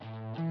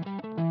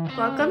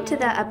Welcome to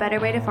the A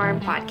Better Way to Farm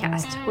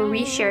podcast, where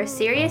we share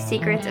serious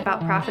secrets about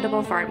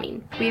profitable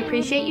farming. We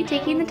appreciate you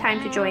taking the time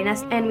to join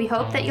us, and we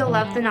hope that you'll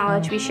love the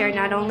knowledge we share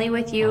not only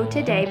with you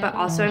today, but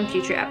also in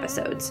future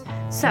episodes.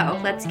 So,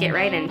 let's get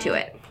right into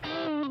it.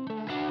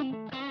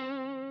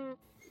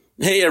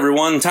 Hey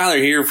everyone, Tyler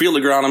here, field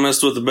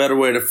agronomist with A Better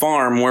Way to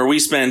Farm, where we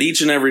spend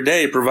each and every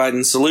day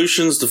providing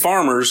solutions to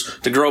farmers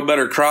to grow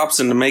better crops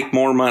and to make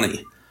more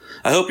money.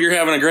 I hope you're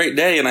having a great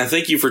day, and I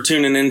thank you for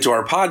tuning into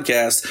our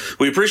podcast.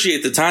 We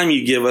appreciate the time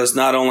you give us,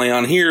 not only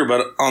on here,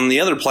 but on the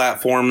other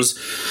platforms,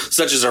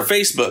 such as our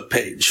Facebook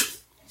page.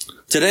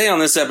 Today on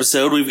this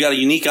episode, we've got a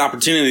unique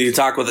opportunity to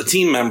talk with a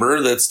team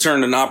member that's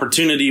turned an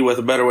opportunity with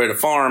A Better Way to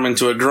Farm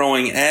into a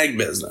growing ag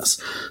business.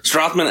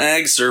 Strothman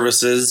Ag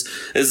Services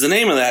is the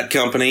name of that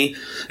company,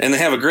 and they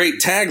have a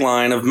great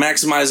tagline of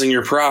maximizing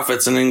your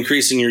profits and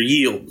increasing your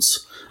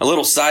yields. A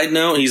little side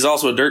note, he's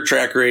also a dirt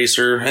track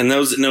racer, and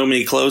those that know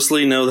me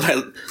closely know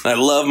that I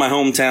love my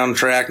hometown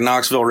track,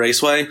 Knoxville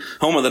Raceway,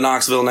 home of the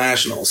Knoxville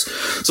Nationals.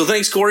 So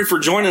thanks, Corey, for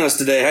joining us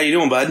today. How you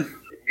doing, bud?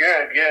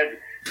 Good.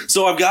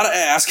 So I've got to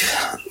ask,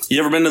 you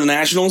ever been to the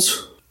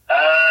Nationals?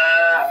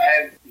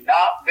 I've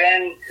not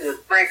been to the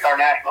Sprint Car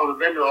Nationals. I've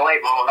been to the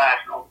Late Model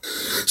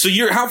Nationals. So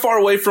how far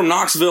away from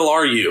Knoxville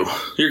are you?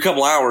 You're a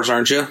couple hours,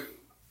 aren't you?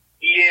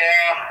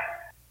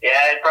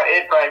 Yeah,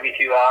 it'd probably be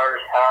 2 hours,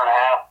 hour and a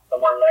half,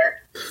 somewhere there.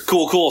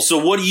 Cool. So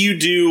what do you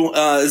do?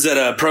 Is that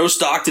a pro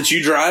stock that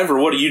you drive, or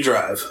what do you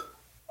drive?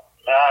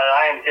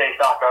 I am a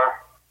stock car.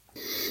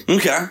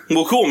 Okay.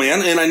 Well, cool,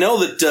 man. And I know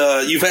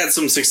that you've had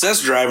some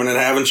success driving it,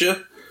 haven't you?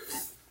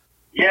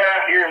 Yeah,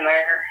 here and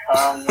there.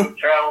 We've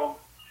traveled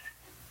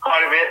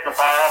quite a bit in the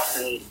past,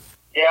 and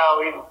yeah,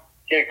 we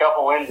get a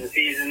couple wins a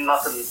season.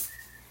 Nothing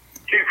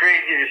too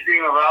crazy to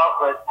scream about,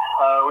 but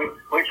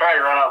we try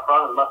to run out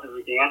front as much as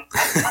we can.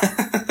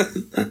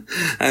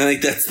 I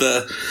think that's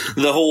the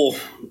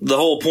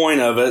whole point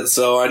of it.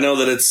 So I know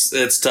that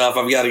it's tough.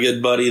 I've got a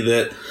good buddy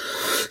that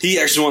he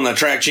actually won the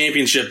track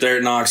championship there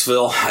at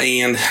Knoxville,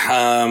 and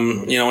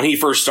when he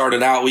first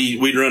started out,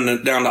 we'd run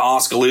it down to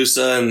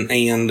Oskaloosa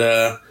and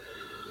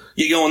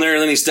get going there,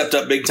 and then he stepped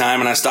up big time,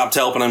 and I stopped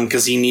helping him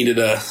because he needed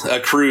a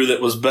crew that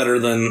was better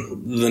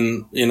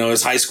than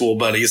his high school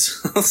buddies.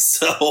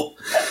 So,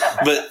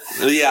 but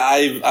yeah,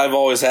 I've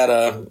always had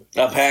a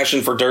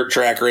passion for dirt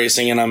track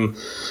racing, and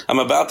I'm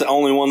about the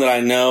only one that I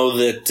know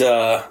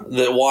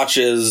that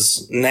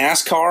watches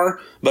NASCAR,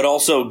 but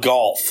also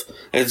golf.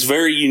 It's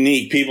very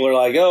unique. People are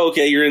like, "Oh,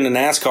 okay, you're into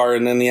NASCAR,"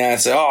 and then I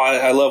say, "Oh,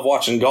 I love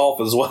watching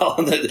golf as well."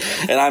 And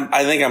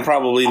I think I'm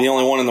probably the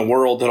only one in the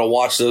world that'll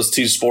watch those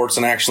two sports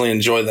and actually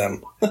enjoy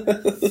them. All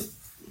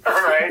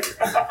right.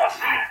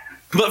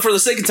 But for the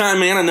sake of time,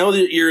 man, I know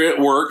that you're at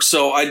work,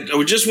 so I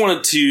just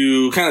wanted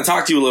to kind of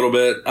talk to you a little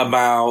bit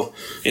about,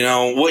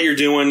 what you're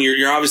doing.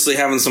 You're obviously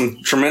having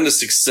some tremendous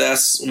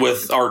success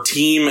with our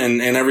team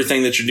and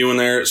everything that you're doing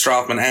there at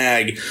Strothman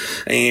Ag.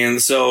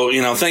 And so,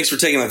 thanks for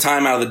taking the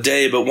time out of the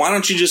day, but why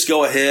don't you just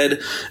go ahead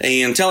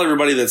and tell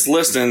everybody that's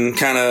listening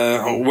kind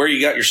of where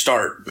you got your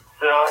start?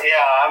 So,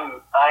 yeah,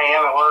 I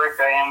am at work.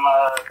 I am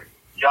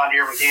a John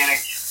Deere mechanic.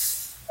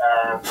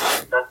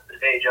 That's the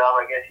day job,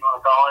 I guess you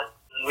want to call it.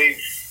 And we've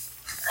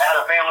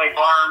had a family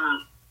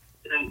farm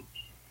since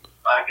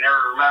I can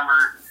ever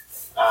remember.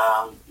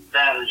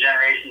 Been in the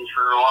generations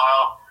for a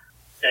while.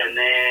 And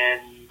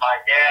then my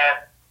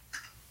dad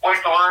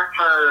went to work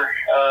for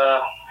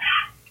a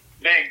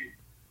big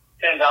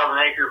 10,000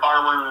 acre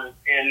farmer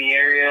in the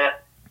area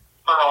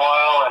for a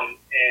while.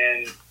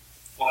 And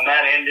when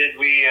that ended,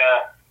 we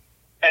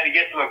had to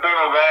get some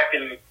equipment back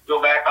and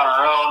go back on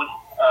our own.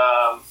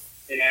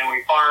 And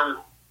we farmed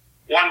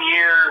 1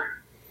 year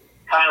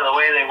kind of the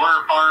way they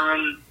were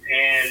farming,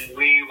 and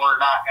we were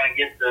not going to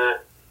get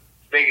the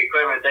big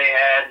equipment they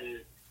had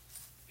and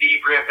deep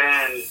ripping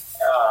and,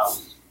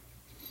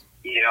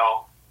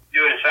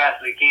 do it as fast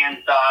as we can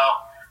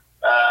style.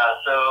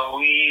 So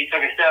we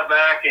took a step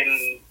back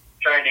and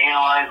tried to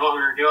analyze what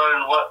we were doing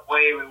and what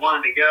way we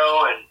wanted to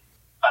go, and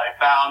I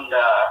found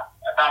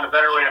a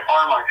better way to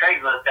farm on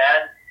Craigslist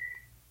ad.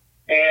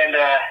 And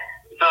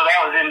so that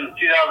was in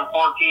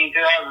 2014,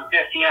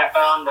 2015. I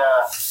found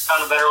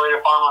a better way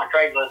to farm on a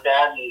Craigslist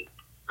ad, and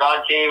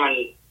Rod came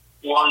and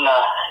one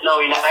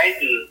snowy night,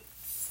 and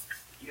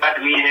got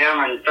to meet him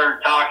and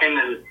started talking,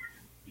 and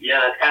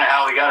yeah, that's kind of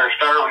how we got our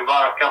start. We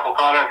bought a couple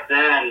products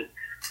then, and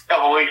a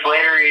couple weeks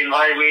later, he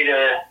invited me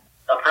to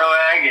a pro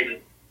ag,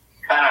 and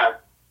kind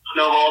of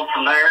snowballed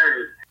from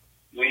there.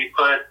 And we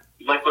put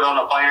liquid on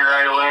the planter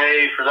right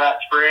away for that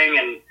spring,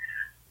 and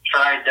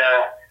tried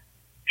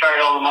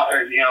all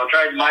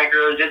tried the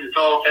micros, did the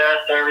soil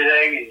test,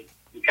 everything, and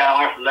we kind of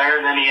went from there.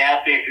 And then he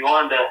asked me if he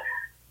wanted to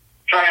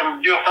try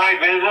and do a side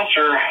business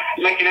or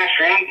make an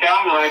extra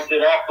income, and I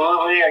said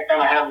absolutely. I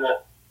kind of have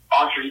the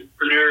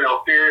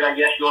entrepreneurial spirit, I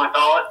guess you want to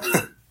call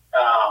it,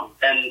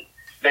 and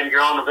been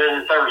growing the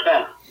business ever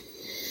since.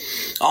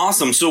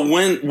 Awesome. So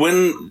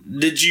when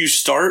did you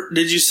start?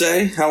 Did you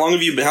say how long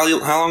have you been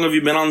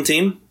on the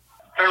team?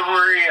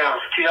 February of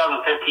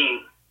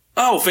 2015.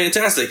 Oh,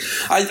 fantastic.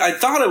 I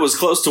thought it was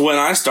close to when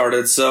I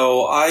started,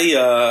 so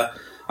I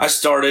I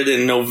started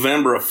in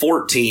November of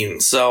 14.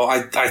 So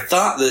I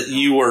thought that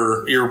you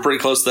were pretty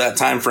close to that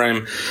time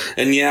frame.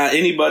 And yeah,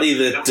 anybody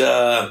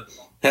that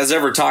has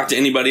ever talked to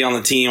anybody on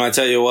the team, I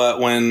tell you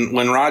what, when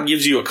Rod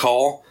gives you a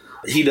call,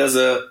 he does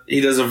a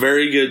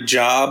very good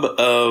job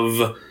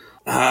of,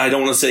 I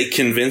don't want to say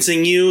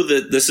convincing you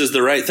that this is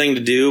the right thing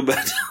to do,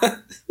 but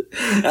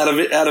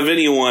out of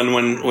anyone,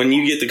 when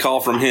you get the call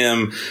from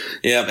him,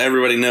 yeah,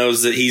 everybody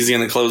knows that he's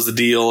going to close the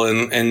deal,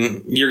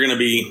 and you're going to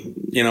be,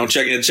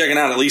 checking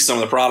out at least some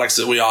of the products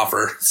that we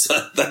offer.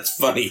 So that's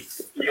funny.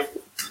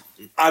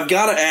 I've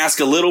got to ask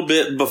a little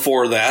bit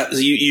before that.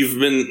 You've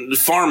been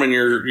farming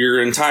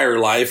your entire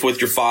life with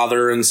your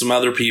father and some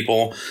other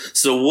people.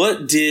 So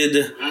what did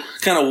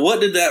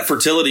that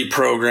fertility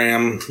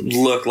program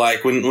look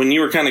like when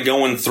you were kind of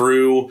going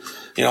through?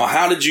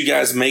 How did you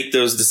guys make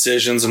those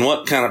decisions, and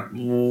what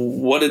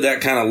did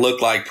that kind of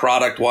look like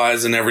product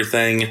wise and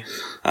everything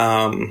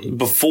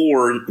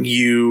before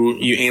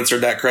you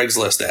answered that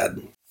Craigslist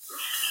ad?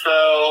 So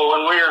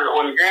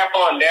when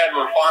Grandpa and Dad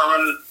were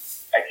farming,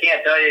 I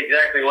can't tell you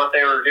exactly what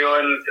they were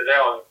doing because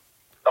that was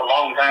a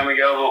long time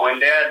ago. But when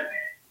Dad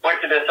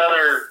went to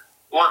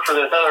work for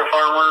this other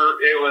farmer,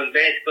 it was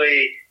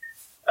basically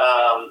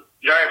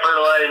dry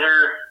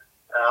fertilizer,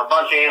 a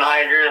bunch of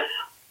anhydrous,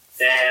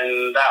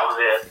 and that was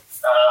it.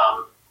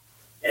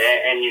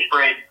 And you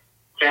sprayed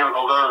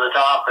chemicals over the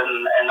top,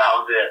 and that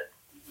was it.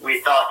 We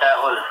thought that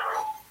was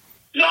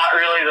not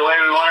really the way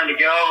we wanted to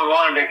go. We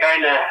wanted to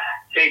kind of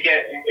take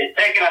it. It's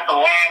taken us a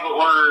while, but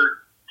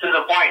we're to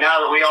the point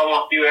now that we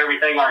almost do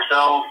everything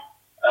ourselves.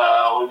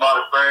 We bought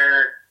a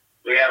sprayer.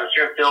 We have a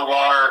strip till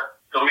bar.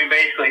 So we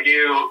basically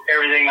do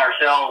everything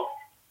ourselves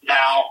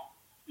now.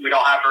 We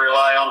don't have to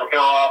rely on the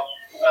co-ops.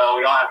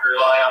 We don't have to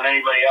rely on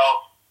anybody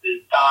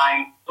else's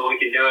time, so we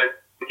can do it.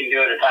 We can do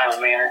it in a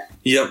timely manner.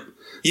 Yep.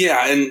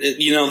 Yeah, and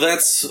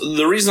that's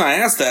the reason I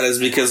asked that is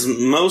because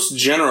most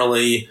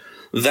generally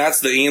that's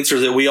the answer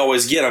that we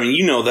always get. I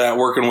mean, that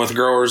working with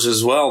growers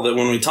as well, that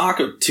when we talk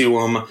to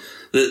them,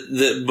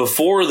 that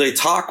before they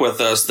talk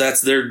with us,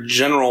 that's their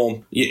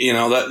general,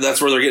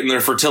 that's where they're getting their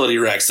fertility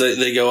recs.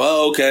 They go,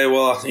 oh, okay,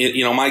 well,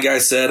 my guy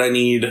said I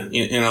need,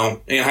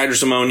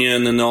 anhydrous ammonia,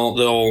 and then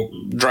they'll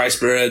dry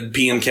spread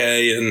P and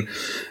K, and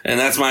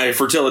that's my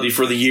fertility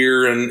for the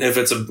year. And if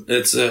it's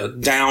a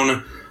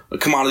down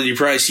commodity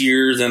price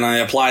year, then I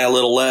apply a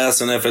little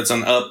less. And if it's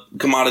an up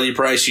commodity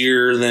price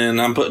year, then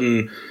I'm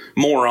putting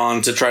more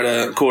on to try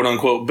to quote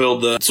unquote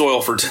build the soil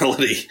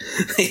fertility.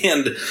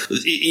 And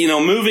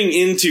moving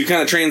into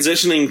kind of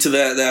transitioning to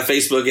that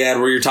Facebook ad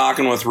where you're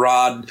talking with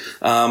Rod,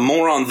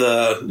 more on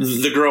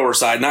the grower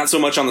side, not so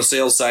much on the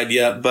sales side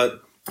yet,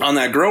 but on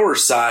that grower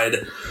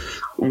side,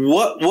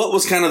 what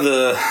was kind of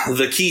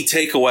the key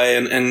takeaway,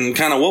 and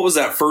kind of what was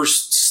that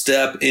first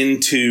step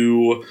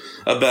into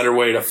a better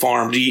way to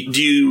farm? Do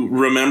you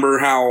remember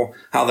how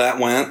that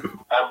went?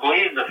 I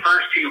believe the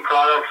first two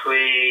products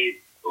we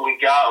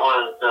got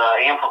was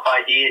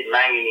Amplify D and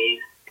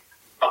Manganese.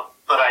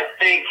 But I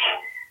think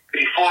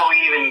before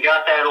we even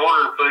got that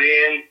order put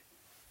in,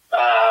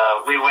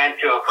 we went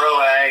to a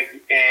Pro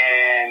Ag,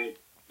 and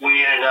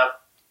we ended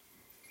up,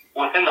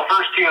 within the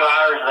first 2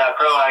 hours of that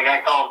Pro Ag,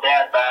 I called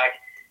Dad back,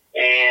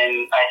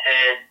 and I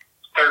said,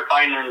 start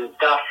finding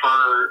stuff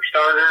for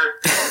starter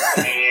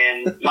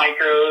and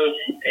micros,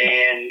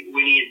 and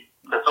we need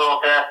the soil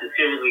test as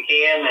soon as we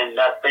can, and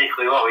that's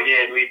basically what we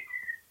did.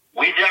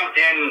 We jumped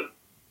in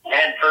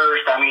head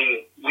first. I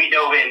mean, we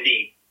dove in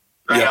deep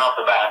right off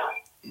the bat.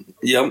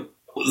 Yep.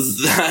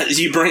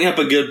 You bring up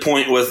a good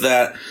point with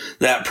that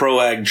Pro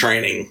Ag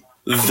training.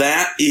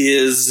 That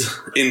is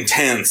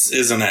intense,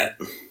 isn't it?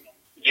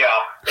 Yeah.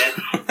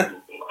 And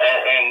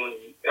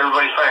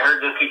everybody's probably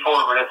heard this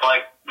before, but it's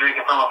like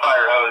drinking from a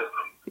fire hose.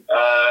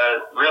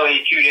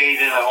 Really, 2 days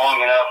isn't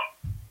long enough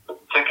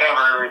to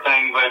cover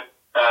everything, but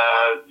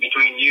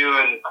between you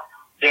and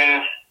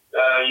Dennis,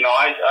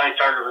 I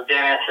started with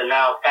Dennis, and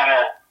now it's kind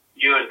of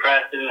you and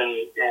Preston and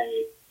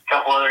a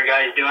couple other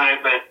guys doing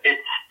it, but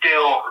it's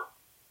still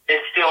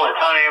a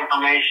ton of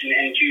information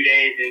in 2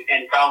 days,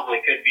 and probably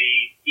could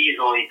be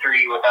easily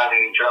 3 without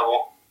any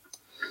trouble.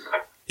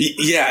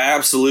 Yeah,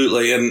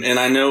 absolutely. And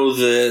I know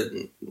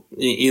that,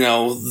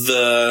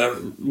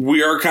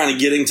 we are kind of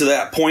getting to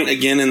that point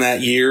again in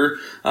that year.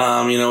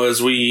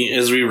 As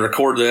we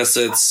record this,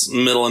 it's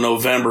middle of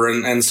November.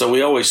 And so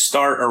we always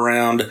start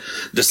around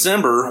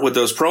December with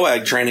those Pro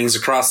Ag trainings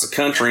across the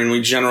country. And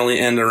we generally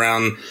end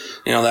around,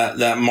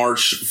 that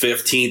March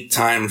 15th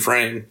time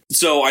frame.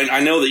 So I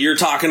know that you're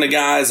talking to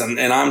guys and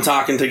I'm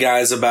talking to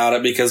guys about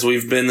it because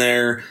we've been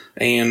there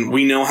and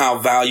we know how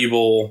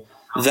valuable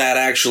that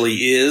actually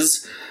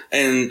is.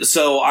 And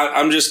so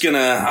I'm just gonna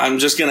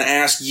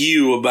ask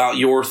you about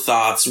your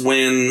thoughts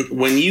when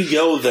you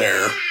go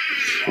there.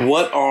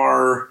 What's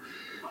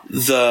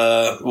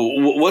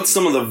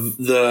some of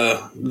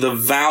the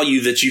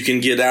value that you can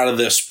get out of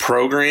this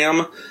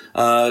program,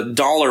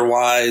 dollar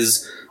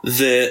wise,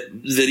 that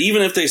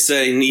even if they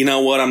say, you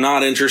know what, I'm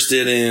not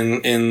interested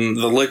in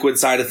the liquid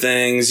side of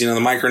things, the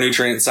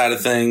micronutrient side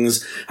of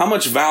things, how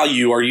much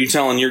value are you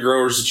telling your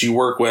growers that you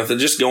work with and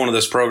just going to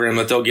this program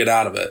that they'll get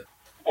out of it?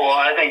 Well,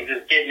 I think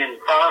just getting in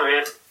front of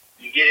it,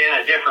 you get in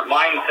a different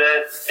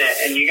mindset,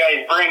 and you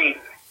guys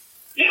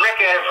you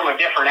look at it from a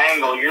different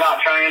angle. You're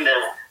not trying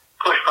to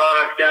push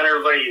products down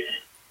everybody's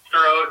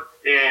throat,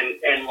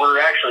 and we're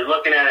actually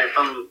looking at it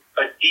from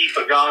a deep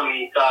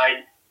agronomy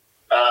side,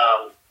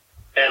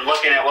 and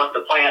looking at what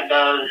the plant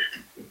does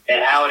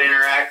and how it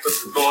interacts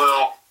with the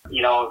soil.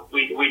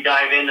 We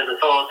dive into the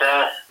soil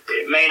test.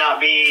 It may not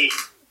be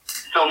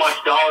so much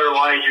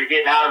dollar-wise you're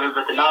getting out of it,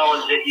 but the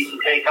knowledge that you can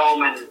take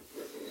home and,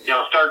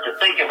 start to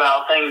think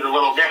about things a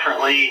little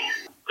differently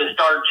to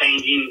start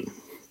changing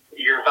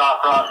your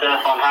thought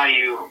process on how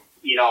you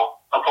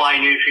apply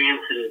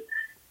nutrients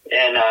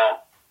and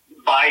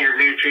buy your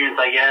nutrients,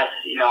 I guess.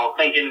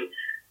 Thinking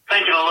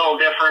a little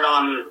different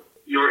on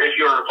if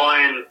you're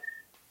applying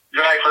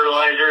dry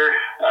fertilizer,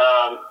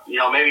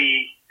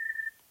 maybe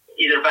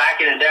either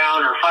backing it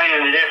down or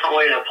finding a different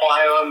way to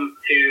apply them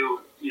to,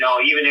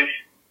 even if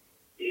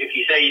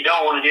you say you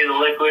don't want to do the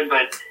liquid,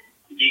 but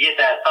you get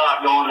that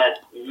thought going that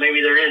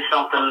maybe there is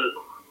something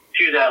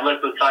to that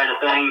liquid side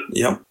of things.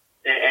 Yep.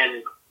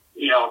 And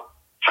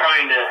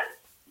trying to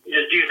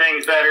just do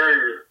things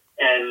better,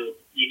 and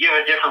you give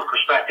a different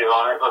perspective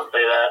on it, let's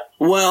say that.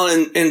 Well,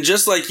 and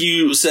just like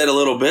you said a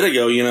little bit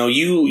ago,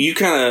 you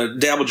kind of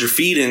dabbled your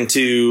feet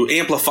into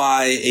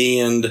Amplify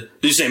and, did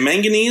you say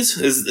manganese?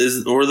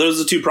 Were those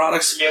the two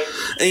products? Yep.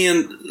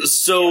 And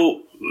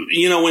so,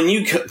 when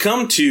you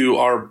come to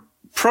our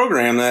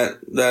program, that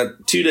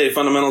 2-day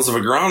fundamentals of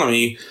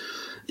agronomy,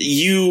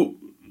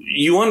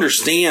 you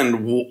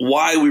understand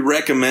why we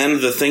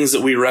recommend the things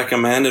that we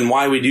recommend and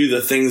why we do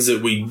the things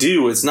that we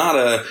do. It's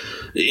not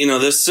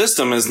this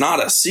system is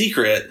not a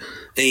secret,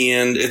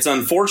 and it's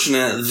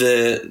unfortunate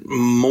that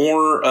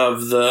more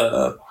of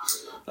the,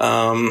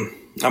 I'm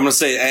going to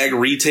say ag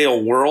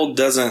retail world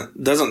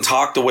doesn't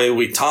talk the way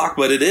we talk,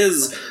 but it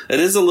is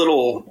a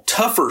little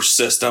tougher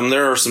system.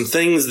 There are some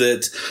things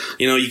that,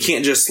 you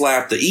can't just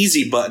slap the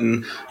easy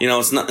button.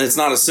 It's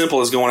not as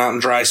simple as going out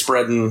and dry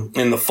spreading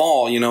in the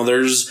fall.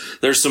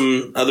 There's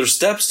some other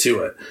steps to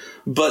it.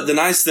 But the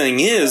nice thing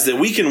is that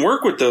we can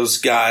work with those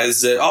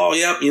guys that, oh,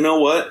 yep, you know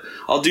what?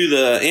 I'll do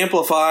the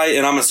Amplify.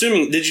 And I'm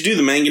assuming, did you do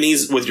the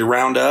manganese with your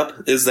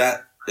Roundup? Is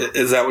that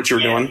what you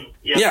were doing?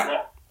 Yep.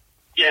 Yeah.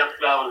 Yep,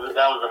 that was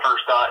the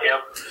first thought.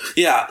 Yep.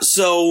 Yeah.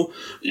 So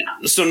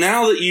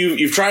now that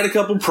you've tried a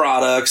couple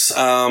products,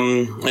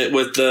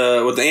 with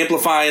the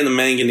Amplify and the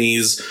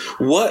manganese,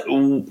 what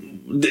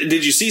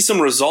did you see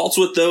some results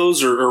with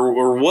those,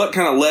 or what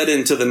kind of led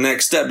into the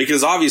next step?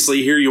 Because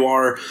obviously here you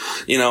are,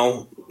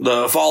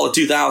 the fall of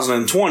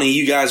 2020,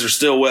 you guys are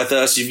still with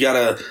us. You've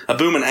got a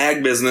booming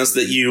ag business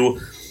that you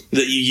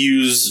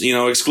use,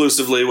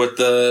 exclusively with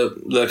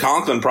the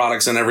Conklin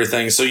products and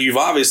everything. So you've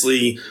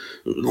obviously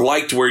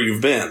liked where you've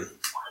been.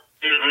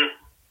 Mm-hmm.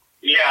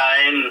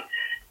 Yeah, and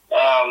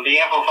the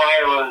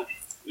Amplifier was,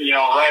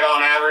 right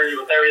on average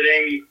with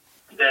everything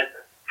that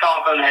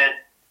Conklin had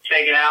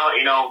taken out,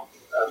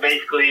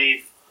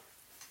 basically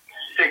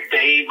 6 to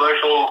 8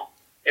 bushel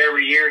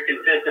every year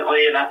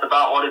consistently, and that's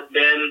about what it's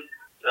been.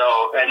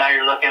 So, and now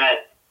you're looking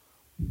at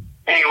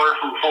anywhere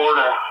from 4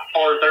 to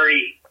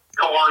 4.30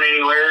 corn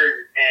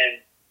anywhere, and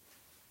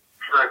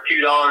for a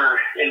 $2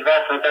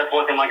 investment, that's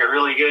looking like a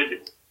really good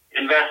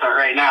investment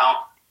right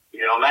now.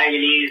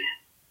 Manganese,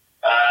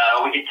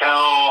 we could tell,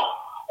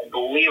 I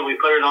believe we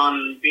put it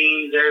on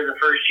beans there the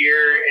first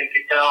year and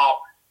could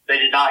tell they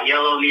did not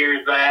yellow near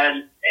as bad.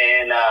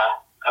 And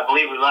I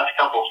believe we left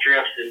a couple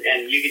strips,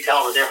 and you could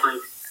tell the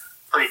difference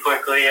pretty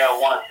quickly. I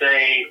want to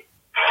say,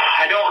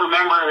 I don't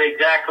remember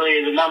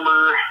exactly the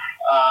number.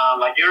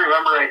 I do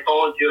remember I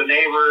sold it to a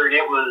neighbor, and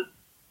it was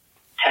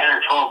 10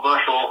 or 12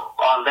 bushel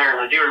on theirs.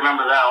 I do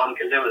remember that one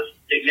because it was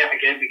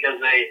significant, because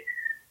they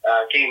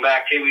came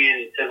back to me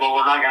and said, well,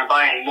 we're not going to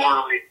buy any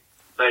more.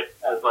 But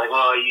I was like,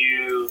 well,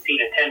 you've seen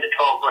a 10 to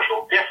 12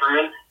 bushel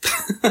difference.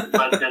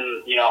 But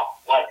then,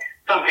 like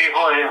some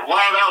people, well,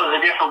 that was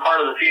a different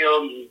part of the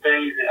field and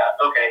things.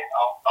 Okay,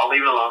 I'll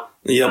leave it alone.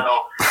 Yep.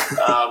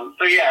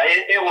 So yeah,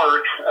 it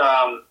worked.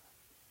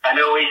 I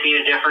know we've seen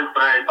a difference,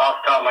 but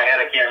off the top of my head,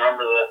 I can't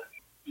remember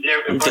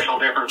the bushel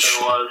difference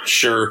there was.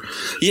 Sure.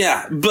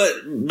 Yeah,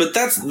 but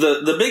that's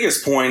the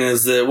biggest point,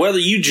 is that whether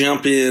you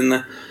jump in,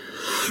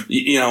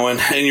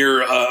 and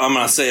you're, I'm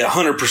going to say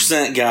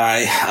 100%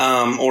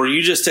 guy, or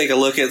you just take a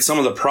look at some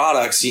of the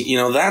products,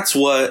 that's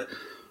what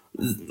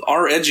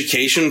our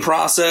education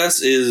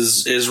process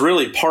is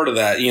really part of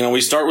that.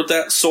 We start with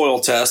that soil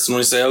test, and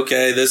we say,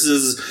 okay, this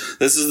is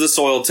the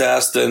soil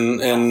test, and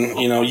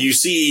you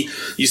see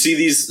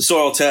these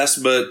soil tests,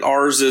 but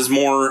ours is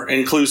more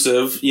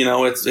inclusive.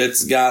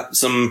 It's got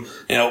some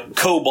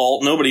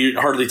cobalt. Nobody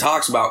hardly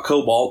talks about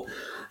cobalt,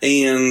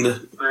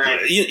 and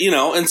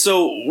and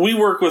so we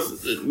work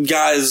with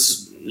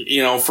guys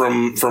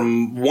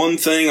from one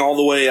thing all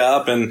the way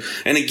up. And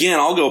again,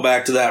 I'll go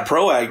back to that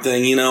ProAg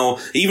thing,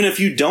 even if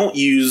you don't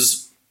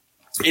use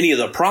any of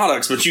the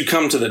products, but you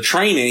come to the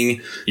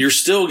training, you're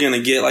still going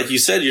to get, like you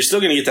said, you're still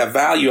going to get that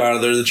value out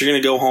of there, that you're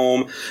going to go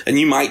home and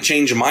you might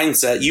change a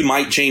mindset. You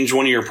might change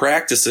one of your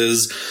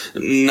practices,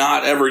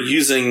 not ever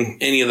using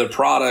any of the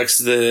products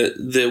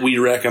that we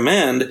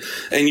recommend.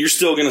 And you're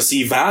still going to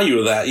see value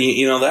of that.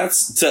 You know,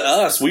 that's, to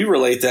us, we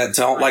relate that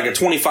to like a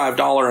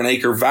 $25 an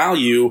acre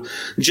value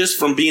just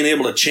from being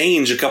able to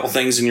change a couple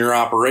things in your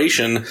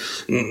operation,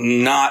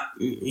 not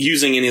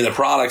using any of the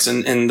products.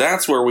 And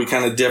that's where we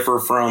kind of differ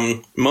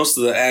from most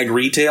of the ag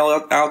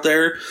retail out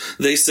there.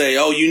 They say,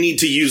 oh, you need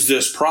to use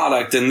this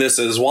product and this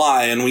is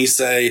why. And we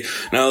say,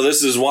 no,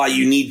 this is why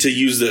you need to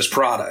use this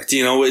product.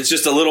 You know, it's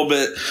just a little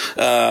bit,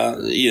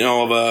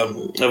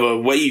 of a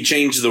way you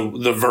change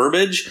the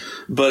verbiage,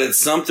 but it's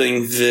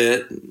something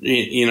that,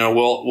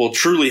 will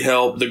truly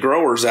help the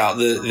growers out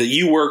that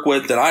you work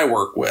with, that I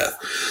work with.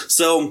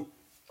 So,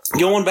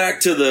 going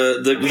back to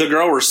the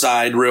grower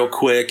side real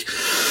quick.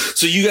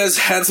 So you guys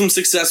had some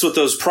success with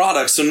those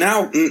products. So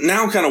now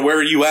kind of where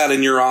are you at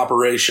in your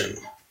operation?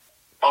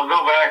 I'll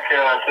go back to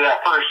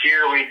that first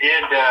year. We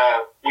did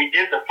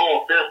the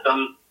full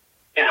system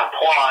in a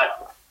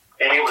plot,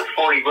 and it was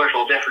 40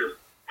 bushel difference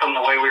from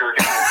the way we were doing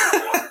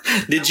it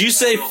before. Did you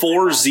say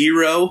 40?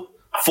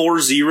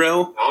 40?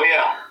 Oh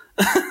yeah.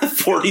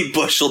 40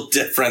 bushel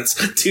difference.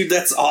 Dude,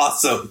 that's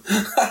awesome.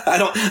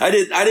 I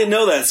didn't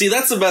know that. See,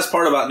 that's the best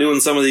part about doing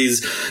some of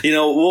these,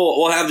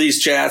 we'll have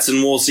these chats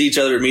and we'll see each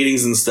other at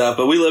meetings and stuff,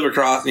 but we live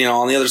across,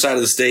 on the other side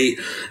of the state.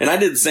 And I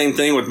did the same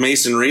thing with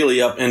Mason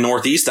Reilly up in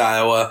Northeast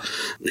Iowa.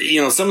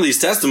 Some of these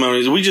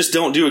testimonies, we just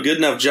don't do a good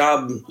enough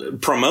job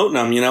promoting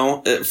them,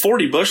 At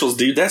 40 bushels,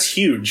 dude, that's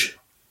huge.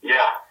 Yeah.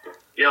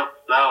 Yep.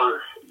 That was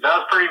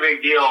a pretty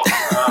big deal.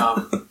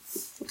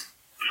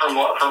 From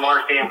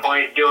our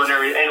standpoint, doing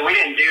everything. And we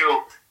didn't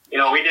do,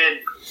 we did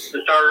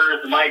the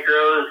starters, the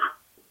micros.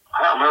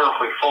 I don't remember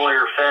if we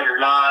foliar fed or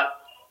not.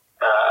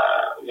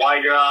 Y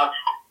drops.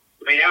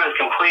 I mean, it was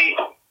complete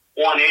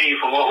 180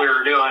 from what we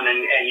were doing.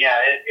 And yeah,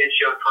 it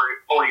showed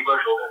 40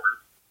 bushel difference.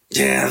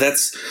 Yeah,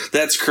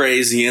 that's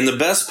crazy. And the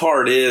best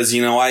part is,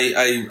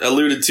 I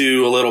alluded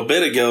to a little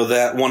bit ago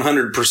that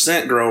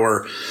 100%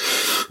 grower,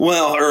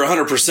 or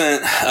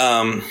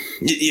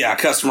 100%,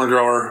 customer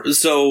grower.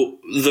 So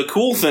the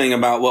cool thing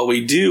about what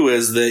we do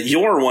is that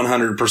your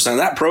 100%,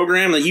 that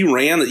program that you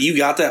ran, that you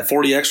got that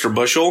 40 extra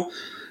bushel,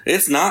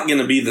 it's not going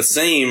to be the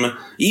same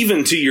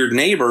even to your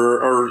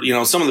neighbor or,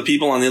 some of the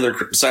people on the other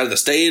side of the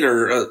state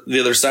or the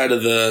other side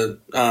of the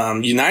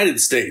United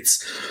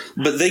States.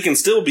 But they can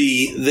still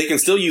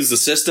use the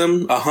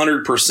system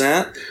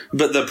 100%,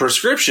 but the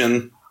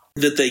prescription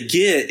that they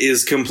get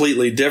is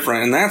completely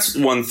different. And that's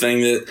one thing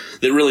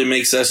that really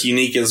makes us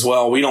unique as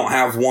well. We don't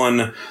have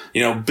one,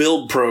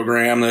 build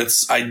program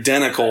that's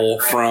identical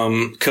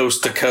from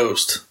coast to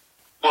coast.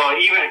 Well,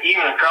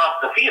 even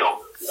across the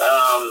field.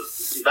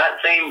 That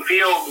same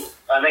field,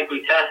 I think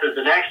we tested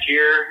the next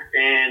year,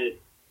 and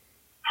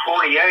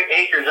 40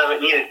 acres of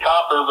it needed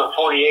copper, but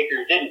 40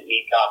 acres didn't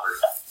need copper.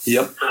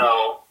 Yep.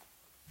 So,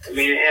 I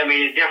mean,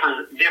 it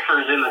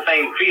differs in the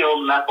same field,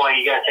 and that's why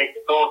you got to take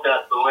the soil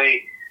test the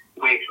way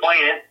we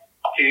explain it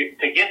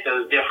to get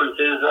those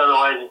differences.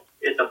 Otherwise,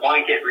 it's a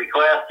blanket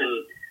request,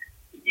 and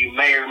you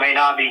may or may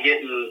not be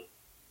getting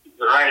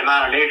the right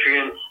amount of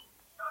nutrients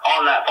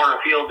on that part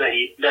of the field that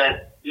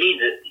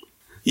needs it.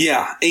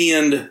 Yeah,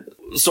 and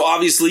so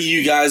obviously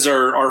you guys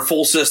are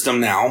full system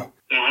now.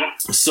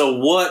 Mm-hmm.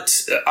 So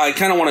I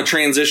kind of want to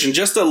transition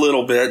just a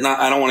little bit.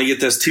 I don't want to get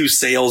this too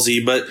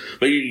salesy, but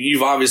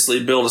you've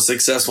obviously built a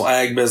successful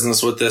ag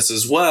business with this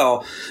as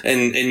well.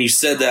 And you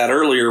said that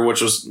earlier,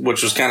 which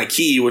was kind of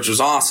key, which was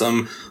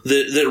awesome,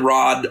 that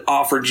Rod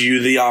offered you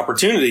the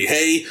opportunity.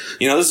 Hey,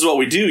 this is what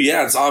we do.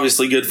 Yeah, it's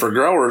obviously good for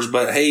growers,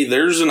 but hey,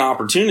 there's an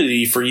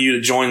opportunity for you to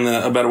join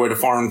A Better Way to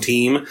Farm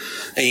team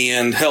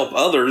and help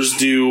others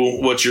do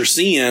what you're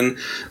seeing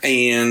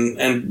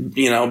and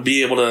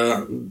be able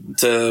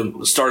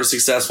to start a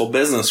successful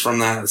business from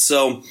that.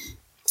 So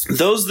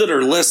those that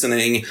are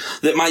listening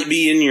that might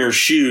be in your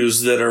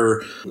shoes that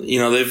are,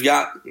 they've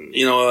got,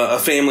 a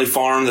family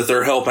farm that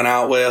they're helping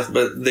out with,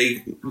 but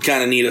they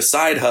kind of need a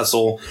side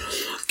hustle.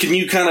 Can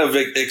you kind of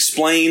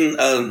explain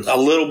a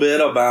little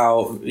bit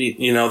about,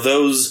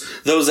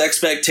 those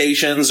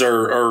expectations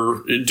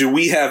or do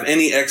we have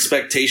any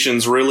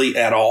expectations really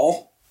at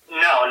all?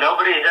 No,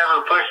 nobody's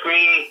ever pushed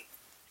me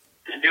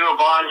to do a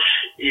bunch.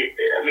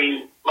 I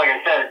mean, like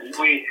I said,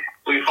 we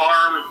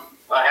farm.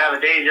 I have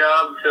a day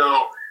job,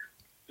 so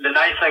the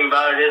nice thing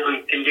about it is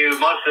we can do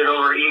most of it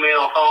over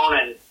email, phone,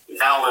 and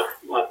now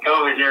with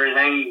COVID and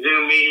everything,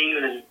 Zoom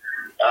meetings and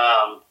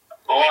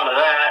a lot of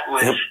that,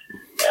 which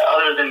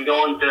other than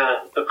going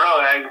to the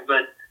pro ag,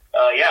 but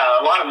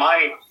a lot of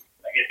my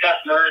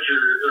customers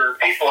or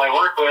people I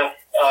work with,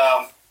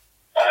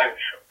 I've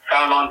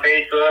found on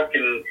Facebook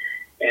and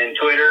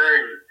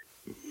Twitter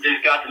and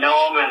just got to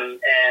know them and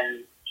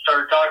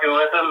started talking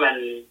with them,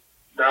 and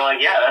they're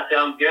like, yeah, that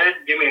sounds good.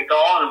 Give me a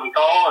call, and we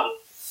call and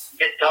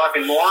get to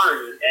talking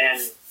more, and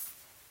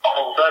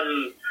all of a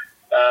sudden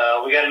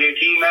we got a new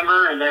team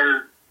member, and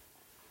they're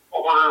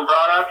ordering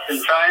products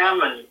and trying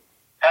them, and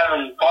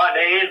having plot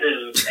days,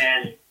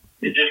 and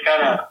it just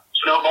kind of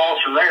snowballs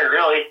from there,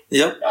 really.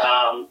 Yep.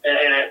 And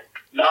it's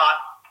not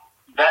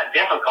that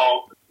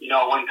difficult,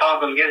 when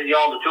Conklin gives you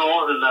all the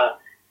tools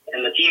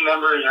and the team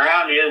members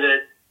around you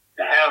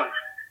that have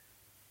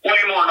way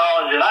more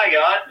knowledge than I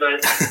got,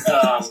 but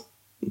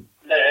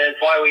that's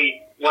why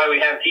we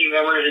have team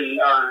members and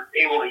are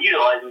able to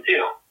utilize them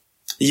too.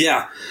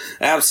 Yeah,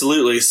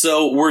 absolutely.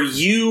 So were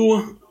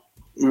you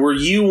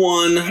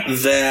one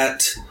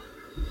that?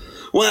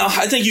 Well,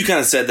 I think you kind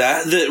of said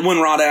that when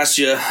Rod asked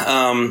you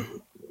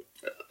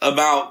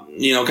about,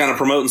 kind of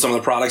promoting some of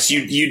the products,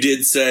 you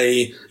did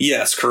say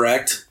yes,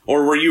 correct?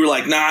 Or were you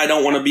like, nah, I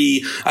don't want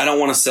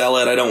to sell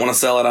it.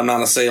 I'm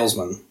not a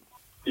salesman.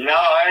 No,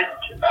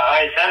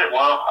 I said it.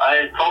 Well,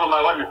 I told him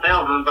I wasn't a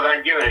salesman, but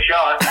I'd give it a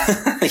shot.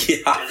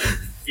 Yeah.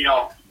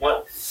 And,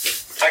 what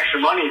extra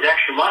money is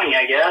extra money,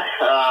 I guess.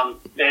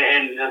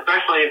 And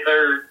especially if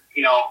they're,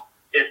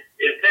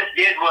 if this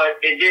did what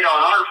it did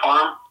on our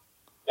farm,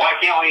 why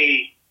can't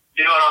we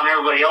do it on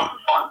everybody else's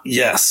farm?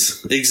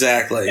 Yes,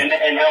 exactly. And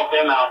help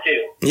them out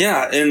too.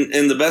 Yeah,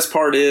 and the best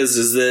part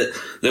is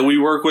that we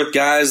work with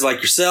guys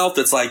like yourself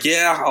that's like,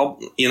 yeah,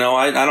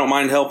 I don't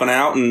mind helping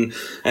out, and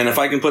if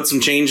I can put some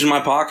change in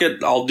my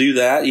pocket, I'll do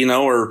that,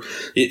 or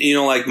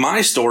like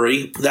my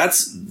story,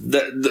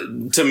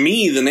 to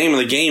me, the name of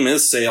the game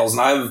is sales,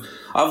 and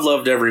I've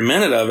loved every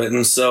minute of it.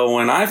 And so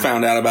when I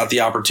found out about the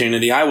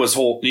opportunity, I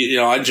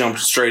jumped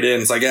straight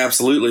in. It's like,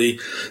 absolutely,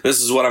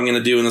 this is what I'm going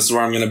to do and this is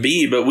where I'm going to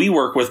be. But we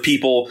work with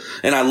people,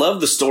 and I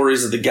love the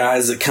stories of the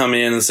guys that come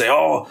in and say,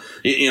 oh,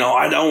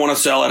 I don't want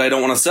to sell it.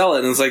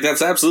 And it's like,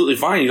 that's absolutely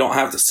fine. You don't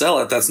have to sell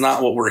it. That's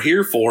not what we're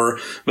here for.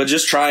 But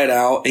just try it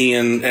out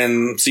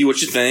and see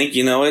what you think.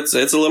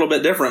 It's a little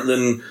bit different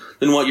than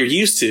what you're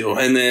used to.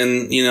 And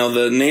then,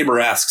 the neighbor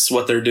asks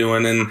what they're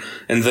doing,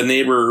 and the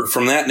neighbor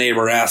from that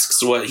neighbor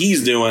asks what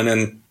he's doing.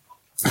 And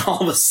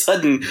all of a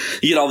sudden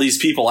you get all these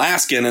people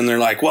asking, and they're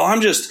like, well,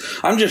 I'm just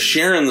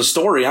sharing the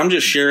story. I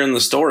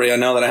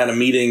know that I had a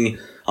meeting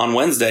on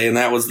Wednesday, and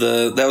that was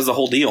the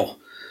whole deal.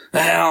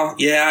 Well,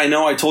 yeah, I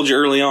know I told you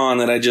early on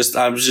that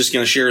I was just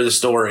going to share the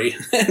story,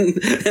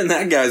 and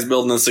that guy's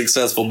building a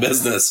successful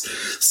business.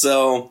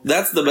 So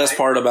that's the best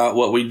part about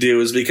what we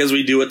do, is because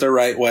we do it the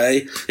right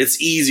way.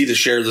 It's easy to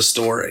share the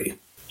story.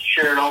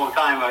 Share it all the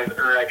time,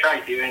 or I try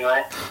to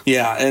anyway.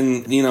 Yeah,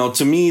 and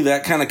to me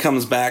that kind of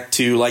comes back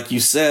to, like you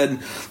said,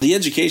 the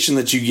education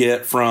that you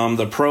get from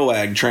the Pro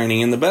Ag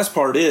training. And the best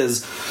part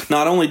is,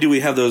 not only do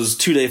we have those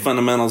 2-day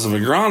fundamentals of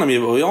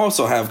agronomy, but we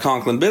also have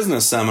Conklin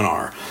Business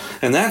Seminar.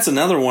 And that's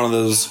another one of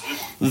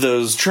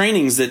those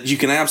trainings that you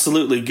can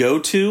absolutely go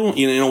to.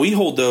 We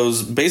hold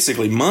those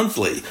basically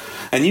monthly.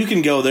 And you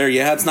can go there.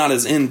 Yeah, it's not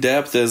as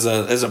in-depth as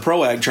a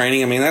Pro Ag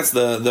training. I mean, that's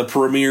the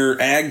premier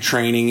ag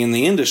training in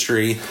the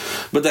industry.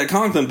 But that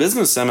Conklin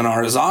Business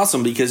Seminar is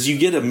awesome because you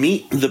get to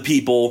meet the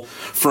people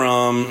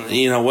from,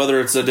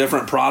 whether it's a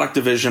different product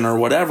division or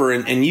whatever,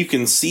 and you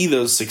can see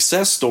those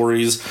success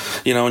stories,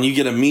 and you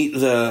get to meet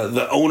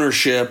the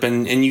ownership,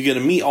 and you get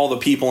to meet all the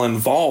people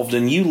involved,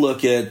 and you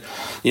look at,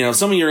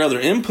 some of your other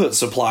input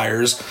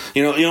suppliers,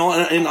 and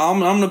I'm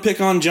going to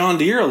pick on John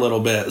Deere a little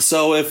bit.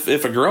 So if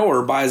a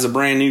grower buys a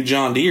brand new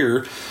John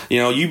Deere,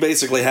 you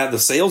basically have the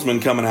salesman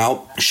coming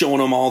out showing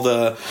them all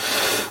the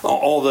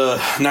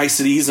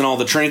niceties and all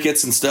the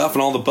trinkets and stuff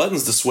and all the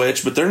buttons to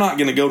switch, but they're not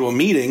going to go to a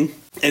meeting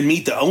and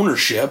meet the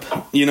ownership.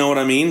 You know what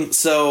I mean?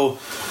 So,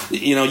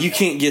 you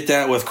can't get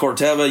that with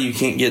Corteva, you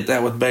can't get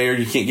that with Bayer,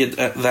 you can't get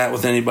that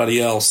with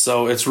anybody else.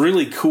 So it's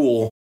really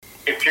cool.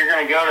 If you're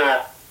going to go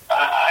to,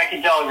 I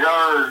can tell a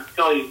grower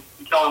till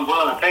I'm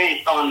blue in the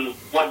face on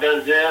what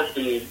does this,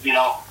 and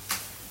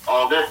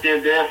oh, this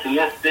did this and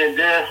this did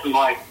this, and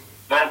like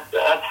that's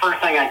the first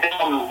thing I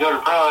tell them is go to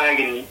Pro Ag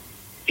and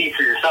see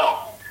for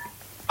yourself.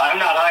 I'm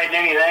not hiding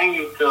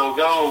anything, so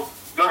go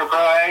to Pro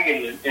Ag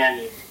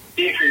and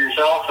see for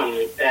yourself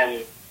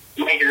and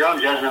make your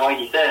own judgment, like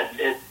you said.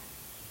 And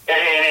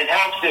it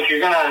helps if you're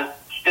going to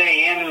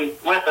stay in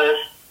with us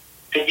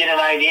to get an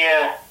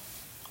idea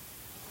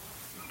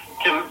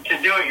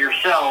to do it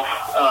yourself.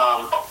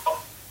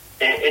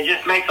 It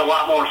just makes a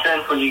lot more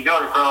sense when you go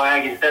to Pro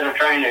Ag instead of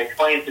trying to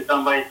explain it to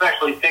somebody,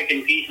 especially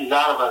picking pieces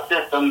out of a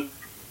system.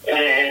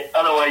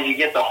 Otherwise, you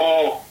go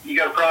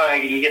to Pro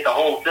Ag and you get the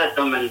whole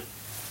system,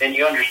 and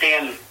you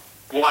understand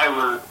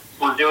why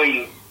we're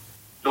doing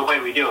the way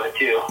we do it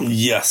too.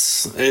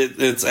 Yes,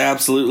 it's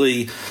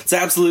absolutely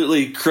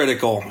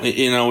critical.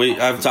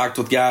 I've talked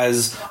with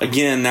guys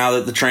again now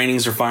that the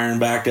trainings are firing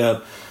back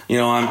up.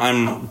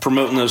 I'm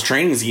promoting those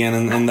trainings again,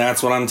 and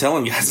that's what I'm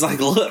telling guys. Like,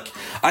 look,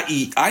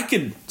 I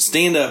could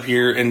stand up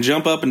here and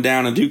jump up and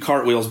down and do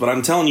cartwheels, but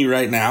I'm telling you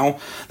right now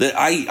that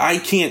I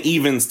can't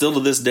even, still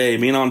to this day,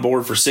 being on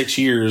board for 6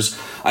 years,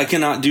 I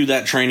cannot do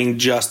that training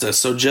justice.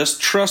 So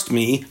just trust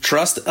me,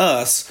 trust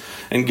us,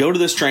 and go to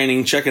this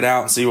training, check it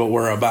out, and see what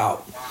we're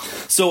about.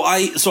 So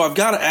I've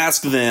got to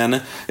ask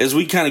then, as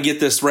we kind of get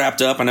this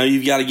wrapped up, I know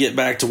you've got to get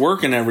back to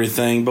work and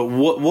everything, but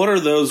what are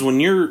those when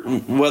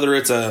whether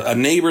it's a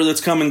neighbor that's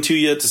coming to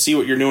you to see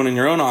what you're doing in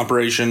your own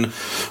operation,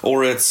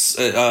 or it's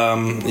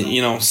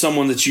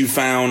someone that you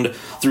found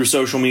through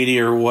social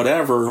media or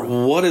whatever,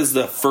 what is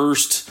that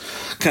first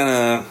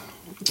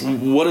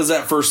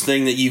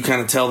thing that you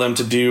kind of tell them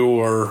to do,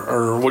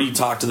 or what do you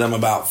talk to them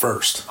about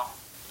first?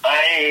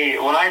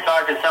 When I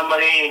talk to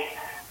somebody,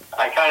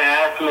 I kind of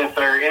ask them if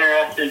they're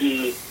interested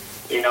in,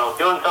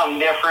 doing something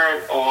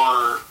different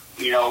or,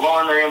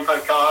 lowering their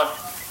input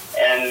costs.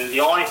 And the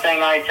only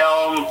thing I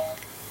tell them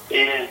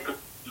is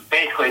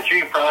basically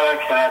 3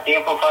 products, and that's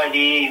Amplify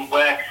D,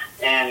 Wex,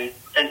 and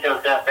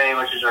Centos FA,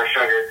 which is our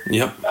sugar.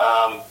 Yep.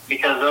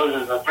 Because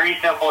those are the 3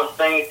 simplest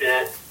things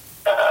that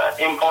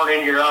import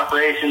into your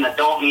operation that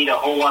don't need a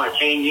whole lot of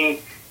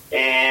changing.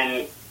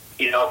 And,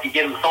 if you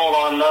get them sold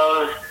on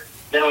those,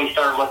 then we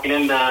start looking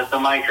into the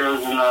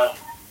micros and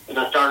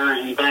the starters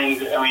and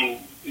things. I mean,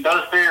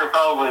 those 3 are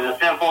probably the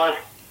simplest,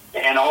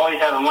 and always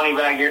have a money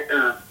back,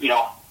 or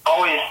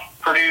always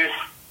produce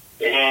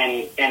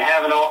and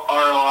have an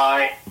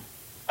ROI.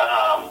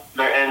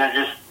 And they're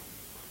just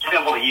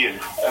simple to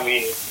use. I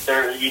mean,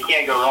 you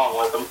can't go wrong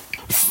with them.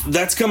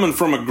 That's coming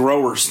from a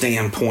grower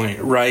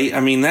standpoint, right? I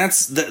mean,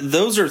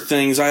 those are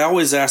things I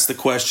always ask the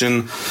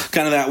question,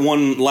 kind of that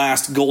one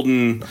last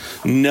golden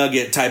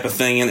nugget type of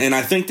thing, and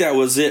I think that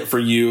was it for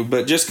you.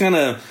 But just kind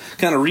of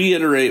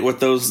reiterate what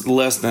those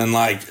less than,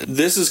 like,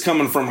 this is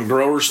coming from a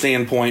grower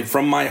standpoint,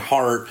 from my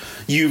heart.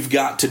 You've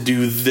got to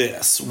do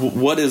this.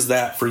 What is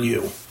that for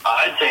you?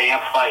 I'd say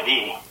Amplify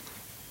D.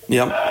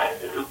 Yep.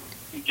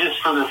 Just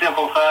for the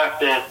simple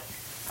fact that,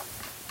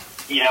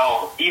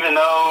 even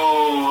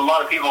though a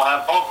lot of people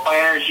have bulk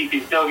planters, you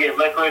can still get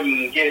liquid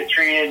and get it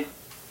treated.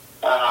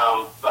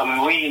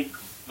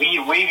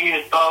 We've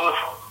used both,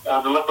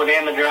 the liquid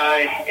and the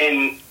dry,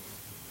 and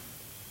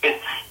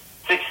it's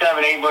 6,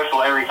 7, 8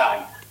 bushel every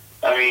time.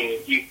 I mean,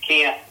 you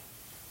can't,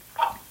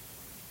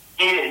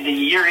 the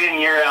year in,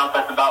 year out,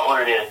 that's about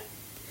what it is.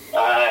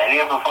 And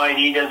Amplify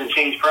D doesn't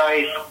change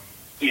price.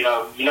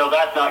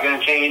 That's not going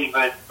to change,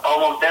 but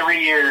almost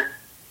every year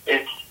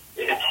it's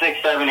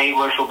 6, 7, 8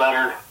 bushel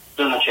better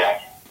than the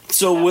check.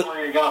 So that's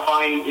where you're going to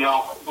find,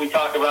 we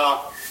talk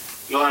about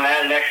you want to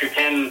add an extra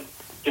 10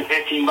 to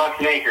 15 bucks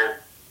an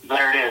acre.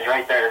 There it is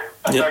right there,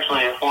 especially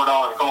at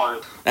 $4 corn.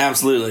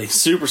 Absolutely.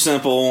 Super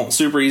simple,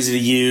 super easy to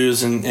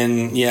use,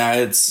 and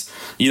yeah,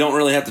 you don't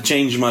really have to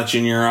change much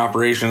in your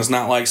operation. It's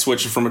not like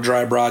switching from a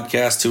dry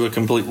broadcast to a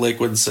complete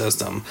liquid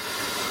system.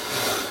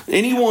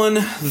 Anyone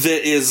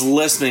that is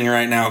listening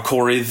right now,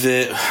 Corey,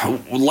 that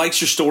likes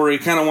your story,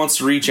 kind of wants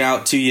to reach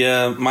out to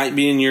you, might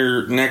be in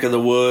your neck of the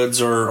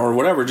woods or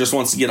whatever, just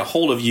wants to get a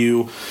hold of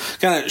you,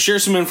 kind of share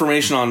some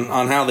information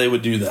on how they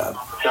would do that.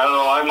 So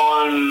I'm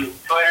on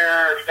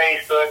Twitter,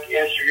 Facebook,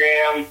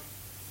 Instagram,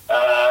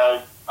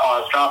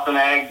 on Strawson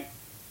Ag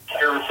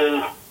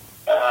Services.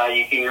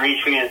 You can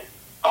reach me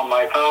on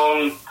my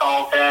phone,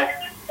 call,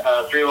 text,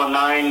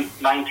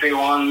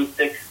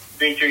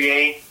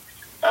 319-931-6338.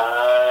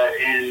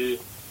 And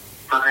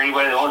for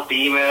anybody that wants to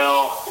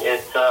email,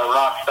 it's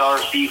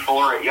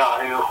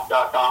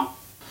rockstarc4@yahoo.com.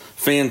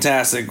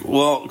 Fantastic.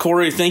 Well,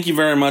 Corey, thank you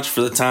very much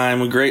for the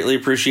time. We greatly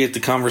appreciate the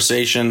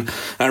conversation.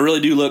 I really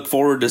do look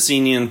forward to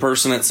seeing you in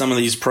person at some of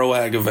these Pro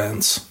Ag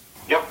events.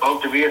 Yep,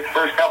 hope to be at the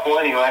first couple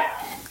anyway.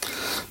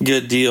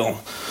 Good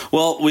deal.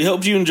 Well, we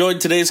hope you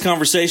enjoyed today's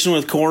conversation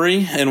with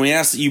Corey, and we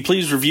ask that you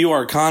please review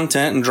our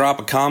content and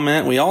drop a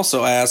comment. We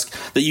also ask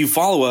that you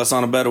follow us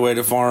on A Better Way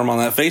to Farm on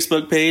that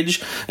Facebook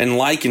page, and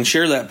like and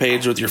share that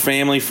page with your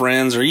family,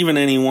 friends, or even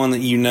anyone that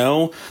you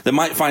know that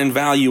might find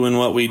value in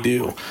what we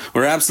do.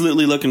 We're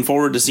absolutely looking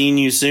forward to seeing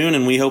you soon,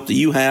 and we hope that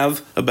you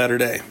have a better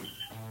day.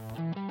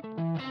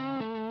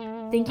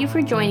 Thank you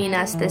for joining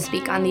us this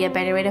week on the A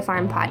Better Way to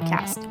Farm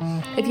podcast.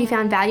 If you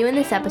found value in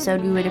this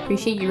episode, we would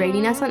appreciate you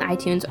rating us on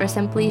iTunes or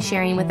simply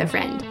sharing with a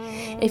friend.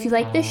 If you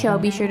like this show,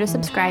 be sure to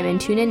subscribe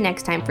and tune in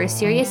next time for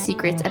serious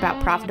secrets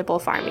about profitable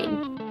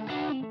farming.